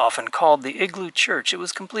church. Often called the Igloo Church, it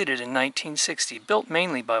was completed in 1960, built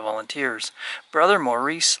mainly by volunteers. Brother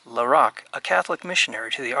Maurice Larocque, a Catholic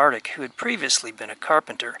missionary to the Arctic who had previously been a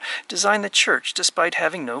carpenter, designed the church despite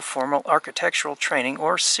having no formal architectural training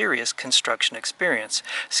or serious construction experience,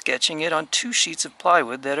 sketching it on 2 sheets of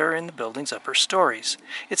plywood that are in the building's upper stories.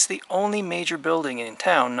 It's the only major building in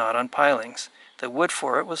town not on pilings. The wood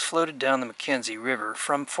for it was floated down the Mackenzie River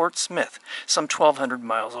from Fort Smith, some 1,200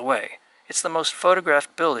 miles away. It's the most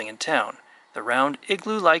photographed building in town. The round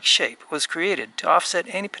igloo-like shape was created to offset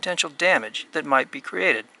any potential damage that might be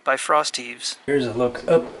created by frost heaves. Here's a look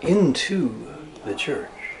up into the church,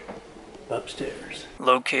 upstairs.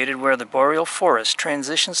 Located where the boreal forest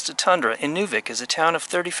transitions to tundra, Inuvik is a town of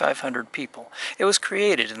 3,500 people. It was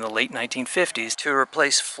created in the late 1950s to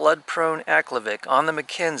replace flood-prone Aklavik on the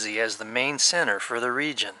Mackenzie as the main center for the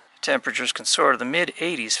region. Temperatures can soar to the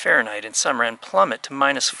mid-80s Fahrenheit in summer and plummet to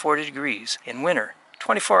minus 40 degrees in winter.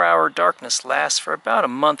 24-hour darkness lasts for about a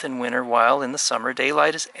month in winter, while in the summer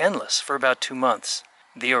daylight is endless for about 2 months.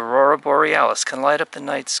 The aurora borealis can light up the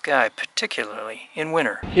night sky, particularly in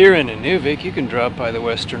winter. Here in Inuvik, you can drop by the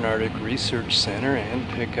Western Arctic Research Center and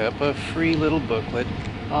pick up a free little booklet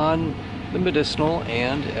on the medicinal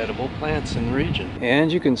and edible plants in the region.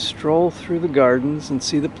 And you can stroll through the gardens and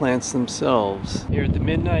see the plants themselves. Here at the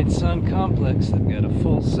Midnight Sun Complex, they've got a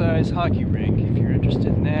full-size hockey rink if you're interested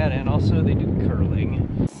in that, and also they do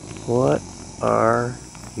curling. What are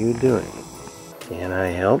you doing? Can I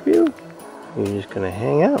help you? You're just gonna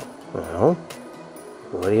hang out. Well,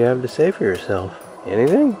 what do you have to say for yourself?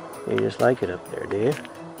 Anything? You just like it up there, do you?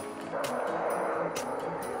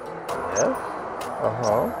 Yes?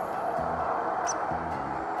 Uh-huh.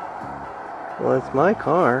 Well, it's my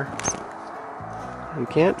car. You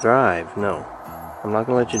can't drive, no. I'm not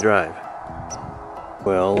gonna let you drive.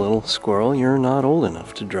 Well, little squirrel, you're not old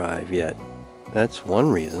enough to drive yet. That's one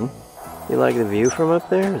reason. You like the view from up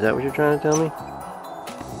there? Is that what you're trying to tell me?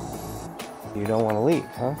 You don't want to leave,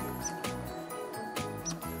 huh?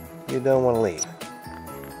 You don't want to leave.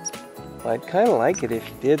 Well, I'd kind of like it if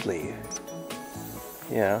you did leave.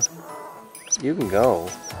 Yeah. You can go.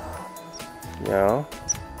 Yeah.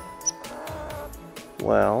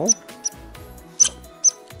 Well,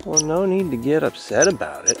 no need to get upset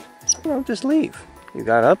about it. Just leave. You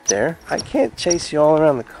got up there. I can't chase you all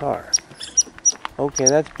around the car. Okay,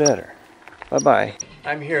 that's better. Bye-bye.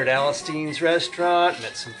 I'm here at Alistine's restaurant,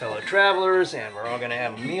 met some fellow travelers, and we're all gonna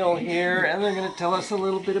have a meal here, and they're gonna tell us a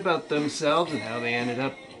little bit about themselves and how they ended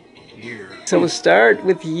up here. So we'll start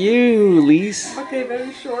with you, Lise. Okay,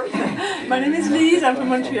 very short. My name is Lise, I'm from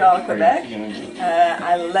Montreal, Quebec.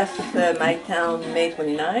 I left my town May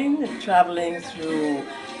 29, traveling through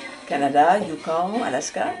Canada, Yukon,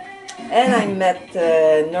 Alaska. And I met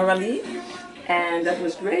Noralie, and that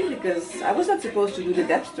was great because I was not supposed to do the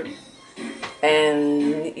Dempster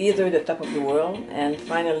and either the top of the world, and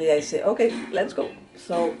finally I said, okay, let's go.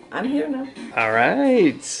 So I'm here now. All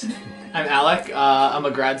right. I'm Alec. I'm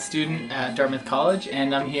a grad student at Dartmouth College,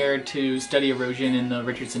 and I'm here to study erosion in the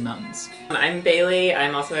Richardson Mountains. I'm Bailey.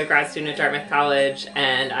 I'm also a grad student at Dartmouth College,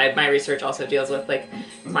 and my research also deals with like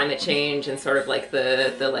climate change and sort of like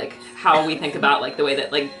the like how we think about like the way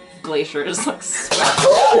that like glaciers like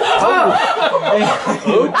swell.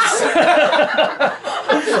 Oops.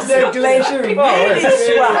 The glacier really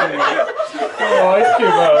swell. Oh, ice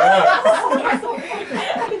cube out.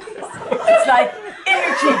 It's like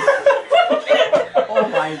energy. Oh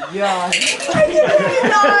my god.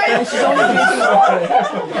 It's so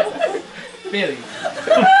Bailey.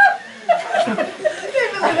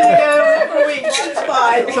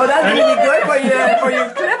 So that's really good for your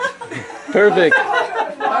clip. Perfect.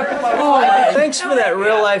 Oh, thanks for that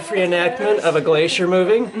real-life reenactment of a glacier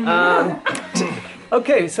moving.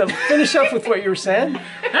 Okay, so finish up with what you were saying.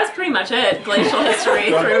 That's pretty much it. Glacial history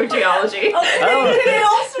through geology. Can I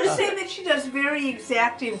also say that she does very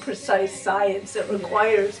exact and precise science that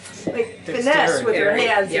requires like finesse with her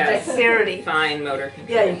hands and dexterity. Fine motor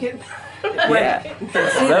control. Yeah, you can.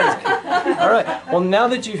 Yeah. All right. Well, now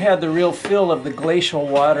that you've had the real feel of the glacial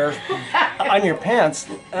water on your pants,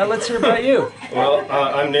 let's hear about you. Well,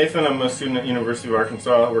 I'm Nathan. I'm a student at University of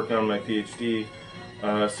Arkansas, working on my PhD,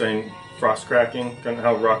 studying frost cracking, kind of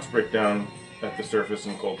how rocks break down at the surface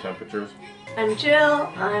in cold temperatures. I'm Jill.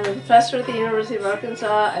 I'm a professor at the University of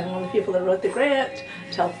Arkansas. I'm one of the people that wrote the grant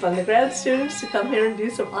to help fund the grad students to come here and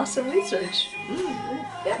do some awesome research.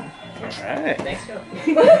 Yeah. All right. Thanks, Jill.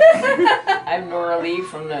 I'm Nora Lee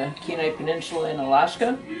from the Kenai Peninsula in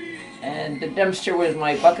Alaska, and the Dempster was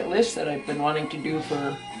my bucket list that I've been wanting to do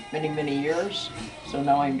for many, many years. So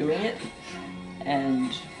now I'm doing it,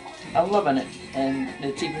 and I'm loving it. And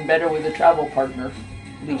it's even better with a travel partner,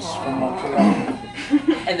 Lise from Montreal.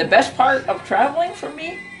 And the best part of traveling for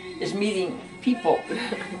me is meeting people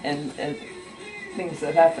and things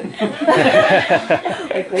that happen.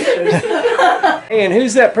 Like glaciers. Hey, and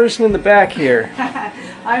who's that person in the back here?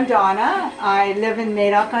 I'm Donna. I live in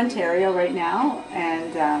Madoc, Ontario right now,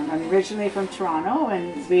 and I'm originally from Toronto,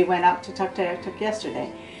 and we went up to Tuktoyaktuk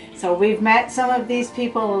yesterday. So we've met some of these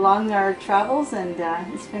people along our travels, and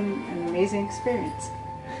it's been an amazing experience.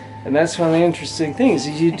 And that's one of the interesting things,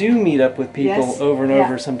 is you do meet up with people over and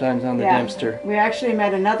over sometimes on the Dempster. We actually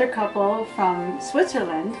met another couple from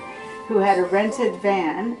Switzerland who had a rented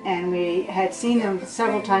van, and we had seen them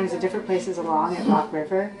several times at different places along at Rock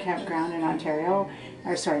River Campground in Ontario,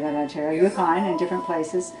 or sorry, not Ontario, Yukon, and different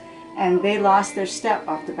places. And they lost their step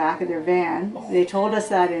off the back of their van. They told us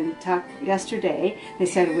that in yesterday. They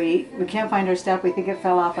said, we can't find our step. We think it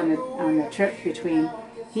fell off on the trip between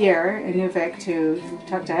here in Nuvik to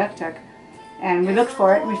Tuktoyaktuk. And we looked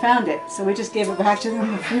for it and we found it. So we just gave it back to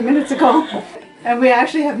them a few minutes ago. And we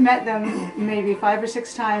actually have met them maybe 5 or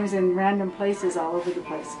 6 times in random places all over the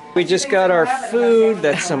place. We just got our food.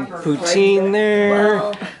 That's some poutine there.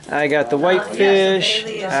 I got the whitefish.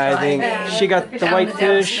 I think she got the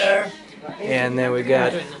whitefish. And then we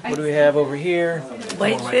got, what do we have over here?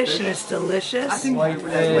 Whitefish, and it's delicious.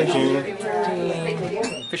 Whitefish.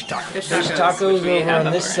 Fish tacos. Fish tacos over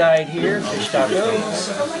on this side here. Fish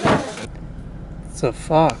tacos. It's a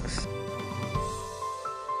fox.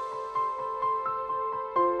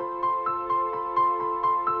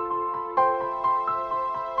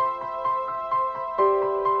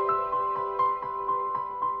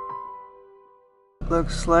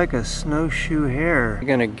 Looks like a snowshoe hare. We're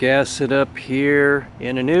gonna gas it up here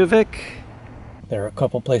in Inuvik. There are a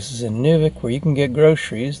couple places in Nivik where you can get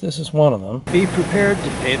groceries. This is one of them. Be prepared to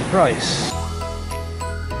pay the price.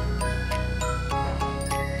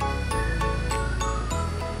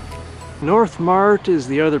 North Mart is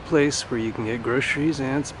the other place where you can get groceries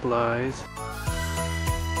and supplies.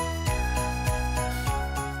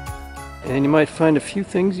 And you might find a few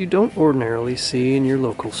things you don't ordinarily see in your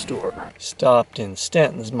local store. Stopped in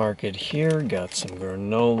Stanton's Market here, got some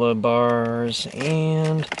granola bars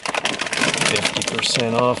and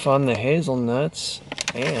 50% off on the hazelnuts,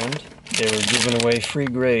 and they were giving away free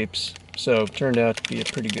grapes, so it turned out to be a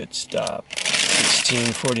pretty good stop.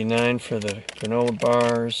 $16.49 for the granola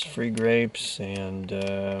bars, free grapes, and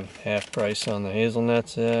half price on the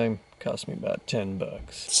hazelnuts. Cost me about 10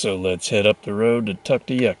 bucks. So let's head up the road to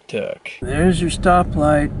Tuktoyaktuk. There's your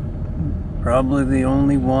stoplight. Probably the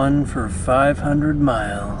only one for 500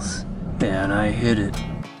 miles. And I hit it.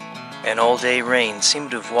 An all-day rain seemed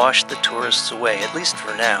to have washed the tourists away, at least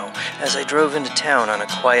for now, as I drove into town on a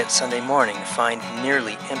quiet Sunday morning to find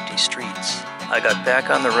nearly empty streets. I got back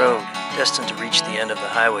on the road, destined to reach the end of the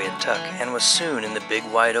highway at Tuk, and was soon in the big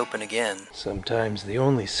wide open again. Sometimes the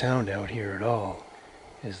only sound out here at all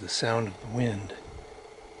is the sound of the wind.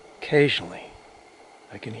 Occasionally,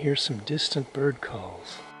 I can hear some distant bird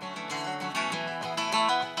calls.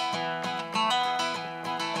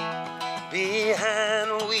 Behind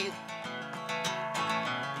the wheel,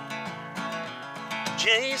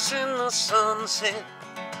 chasing the sunset,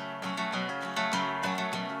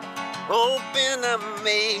 hoping I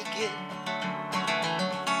make it,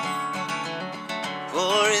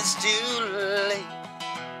 for it's too late.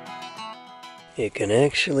 You can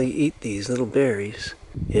actually eat these little berries.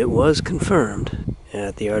 It was confirmed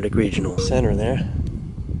at the Arctic Regional Center there.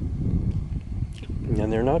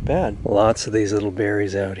 And they're not bad. Lots of these little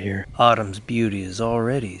berries out here. Autumn's beauty is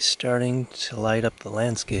already starting to light up the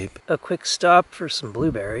landscape. A quick stop for some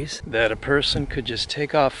blueberries that a person could just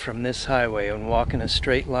take off from this highway and walk in a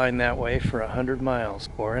straight line that way for 100 miles,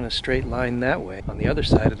 or in a straight line that way on the other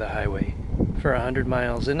side of the highway for 100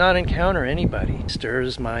 miles and not encounter anybody.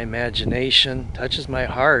 Stirs my imagination, touches my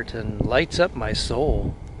heart, and lights up my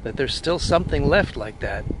soul that there's still something left like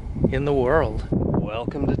that in the world.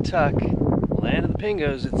 Welcome to Tuk. Land of the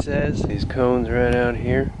Pingos, it says. These cones right out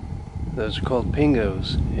here, those are called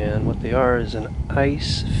pingos, and what they are is an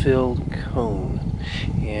ice-filled cone,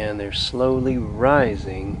 and they're slowly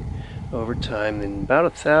rising over time. In about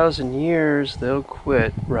 1,000 years they'll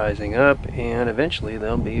quit rising up, and eventually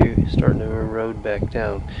they'll be starting to erode back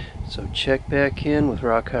down. So check back in with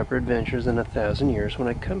Rockhopper Adventures in 1,000 years when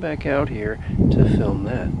I come back out here to film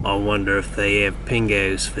that. I wonder if they have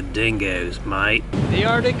pingos for dingoes, mate. The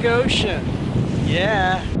Arctic Ocean.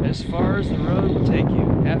 Yeah, as far as the road will take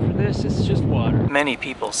you. After this, it's just water. Many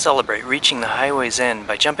people celebrate reaching the highway's end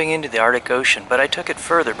by jumping into the Arctic Ocean, but I took it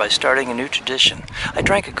further by starting a new tradition. I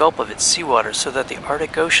drank a gulp of its seawater so that the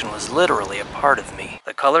Arctic Ocean was literally a part of me.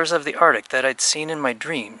 The colors of the Arctic that I'd seen in my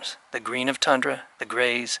dreams, the green of tundra, the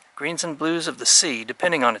grays, greens and blues of the sea,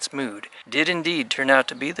 depending on its mood, did indeed turn out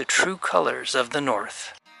to be the true colors of the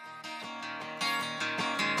North.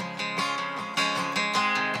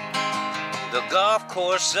 The golf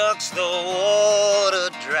course sucks the water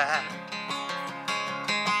dry,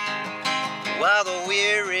 while the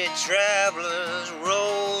weary travelers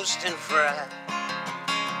roast and fry.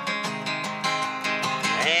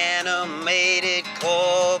 Animated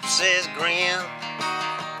corpses grin.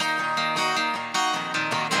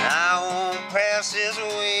 I won't pass this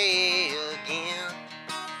way again.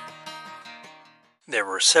 There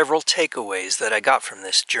were several takeaways that I got from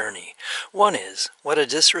this journey. One is, what a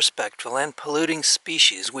disrespectful and polluting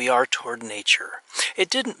species we are toward nature. It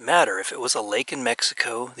didn't matter if it was a lake in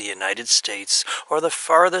Mexico, the United States, or the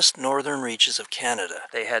farthest northern reaches of Canada.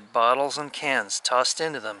 They had bottles and cans tossed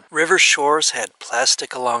into them. River shores had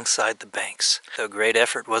plastic alongside the banks. Though great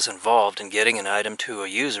effort was involved in getting an item to a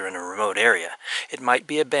user in a remote area, it might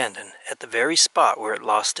be abandoned at the very spot where it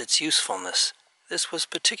lost its usefulness. This was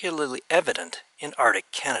particularly evident in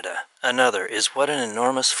Arctic Canada. Another is what an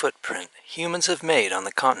enormous footprint humans have made on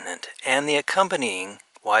the continent, and the accompanying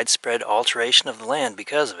widespread alteration of the land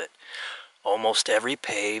because of it. Almost every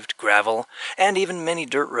paved, gravel, and even many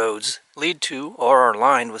dirt roads lead to or are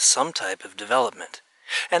lined with some type of development.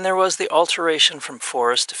 And there was the alteration from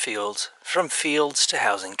forest to fields, from fields to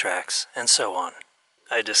housing tracts, and so on.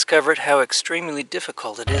 I discovered how extremely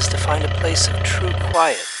difficult it is to find a place of true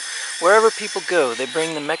quiet. Wherever people go, they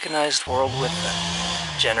bring the mechanized world with them.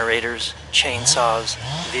 Generators, chainsaws,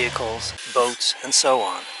 vehicles, boats, and so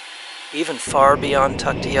on. Even far beyond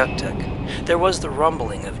Tuktoyaktuk, there was the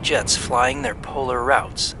rumbling of jets flying their polar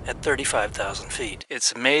routes at 35,000 feet.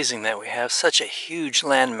 It's amazing that we have such a huge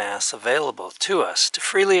landmass available to us to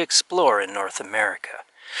freely explore in North America.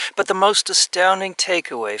 But the most astounding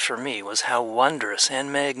takeaway for me was how wondrous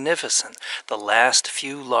and magnificent the last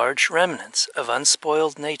few large remnants of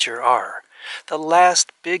unspoiled nature are. The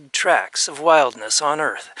last big tracts of wildness on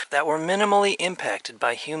Earth that were minimally impacted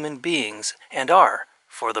by human beings and are,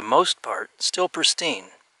 for the most part, still pristine.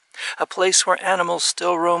 A place where animals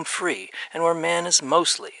still roam free and where man is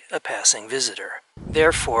mostly a passing visitor.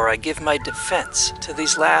 Therefore, I give my defense to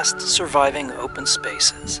these last surviving open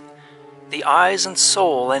spaces. The eyes and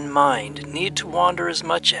soul and mind need to wander as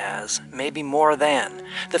much as, maybe more than,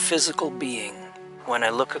 the physical being. When I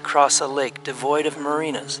look across a lake devoid of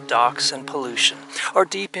marinas, docks, and pollution, or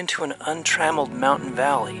deep into an untrammeled mountain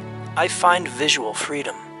valley, I find visual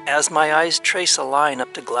freedom. As my eyes trace a line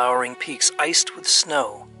up to glowering peaks iced with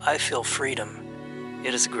snow, I feel freedom.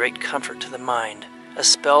 It is a great comfort to the mind, a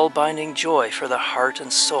spellbinding joy for the heart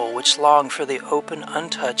and soul which long for the open,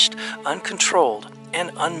 untouched, uncontrolled,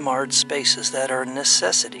 and unmarred spaces that are a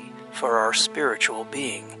necessity for our spiritual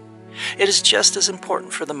being. It is just as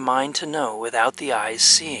important for the mind to know without the eyes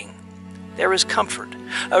seeing. There is comfort,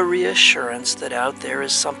 a reassurance that out there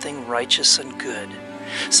is something righteous and good,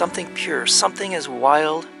 something pure, something as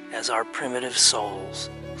wild as our primitive souls.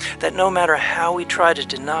 That no matter how we try to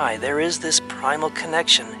deny, there is this primal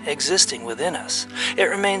connection existing within us. It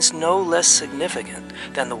remains no less significant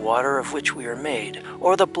than the water of which we are made,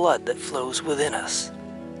 or the blood that flows within us.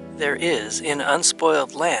 There is, in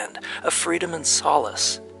unspoiled land, a freedom and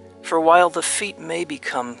solace. For while the feet may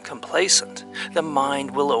become complacent, the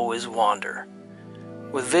mind will always wander.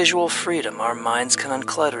 With visual freedom, our minds can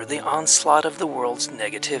unclutter the onslaught of the world's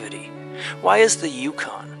negativity. Why is the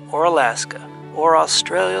Yukon, or Alaska, or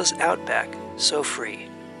Australia's outback so free?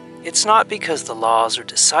 It's not because the laws are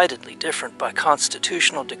decidedly different by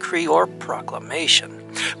constitutional decree or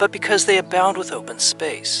proclamation, but because they abound with open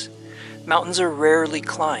space. Mountains are rarely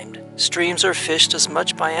climbed, streams are fished as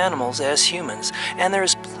much by animals as humans, and there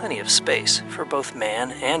is plenty of space for both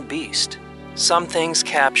man and beast. Some things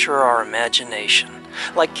capture our imagination,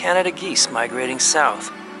 like Canada geese migrating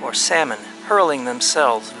south, or salmon hurling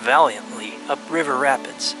themselves valiantly up river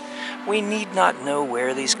rapids. We need not know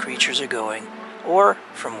where these creatures are going, or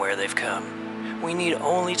from where they've come. We need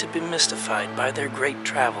only to be mystified by their great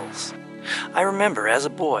travels. I remember, as a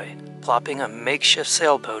boy, plopping a makeshift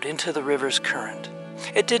sailboat into the river's current.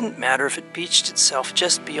 It didn't matter if it beached itself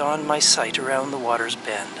just beyond my sight around the water's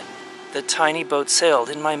bend. The tiny boat sailed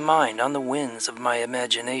in my mind on the winds of my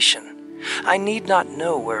imagination. I need not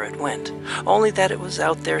know where it went, only that it was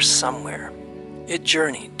out there somewhere. It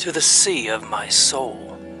journeyed to the sea of my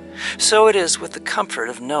soul. So it is with the comfort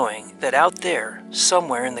of knowing that out there,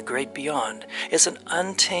 somewhere in the great beyond, is an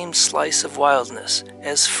untamed slice of wildness,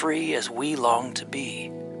 as free as we long to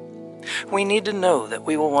be. We need to know that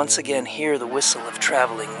we will once again hear the whistle of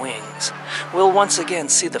traveling wings. We'll once again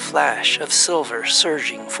see the flash of silver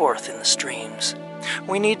surging forth in the streams.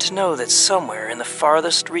 We need to know that somewhere in the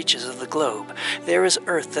farthest reaches of the globe, there is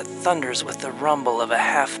earth that thunders with the rumble of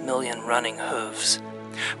 500,000 running hooves.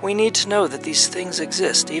 We need to know that these things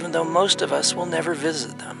exist, even though most of us will never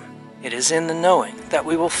visit them. It is in the knowing that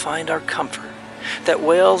we will find our comfort, that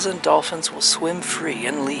whales and dolphins will swim free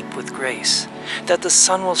and leap with grace, that the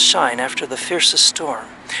sun will shine after the fiercest storm,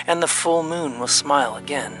 and the full moon will smile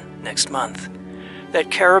again next month,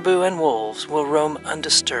 that caribou and wolves will roam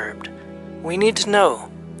undisturbed. We need to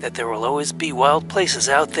know that there will always be wild places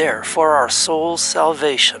out there for our soul's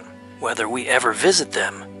salvation, whether we ever visit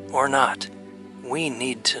them or not. We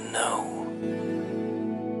need to know.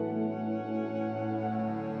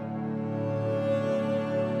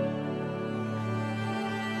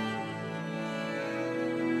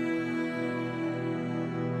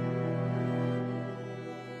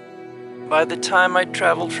 By the time I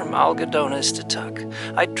traveled from Algodones to Tuk,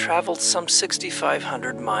 I'd traveled some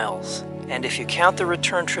 6,500 miles. And if you count the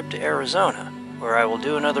return trip to Arizona, where I will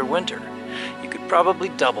do another winter, you could probably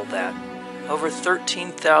double that. Over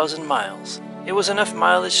 13,000 miles. It was enough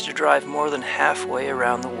mileage to drive more than halfway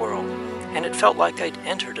around the world, and it felt like I'd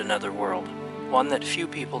entered another world, one that few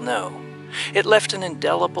people know. It left an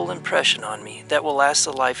indelible impression on me that will last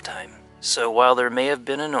a lifetime. So while there may have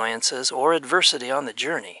been annoyances or adversity on the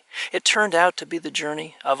journey, it turned out to be the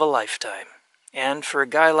journey of a lifetime. And for a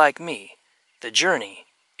guy like me, the journey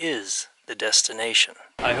is the destination.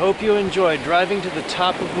 I hope you enjoyed driving to the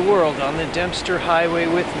top of the world on the Dempster Highway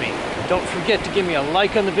with me. Don't forget to give me a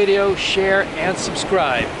like on the video, share, and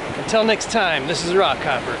subscribe. Until next time, this is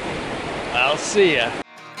Rockhopper. I'll see ya.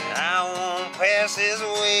 I won't pass this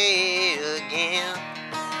way.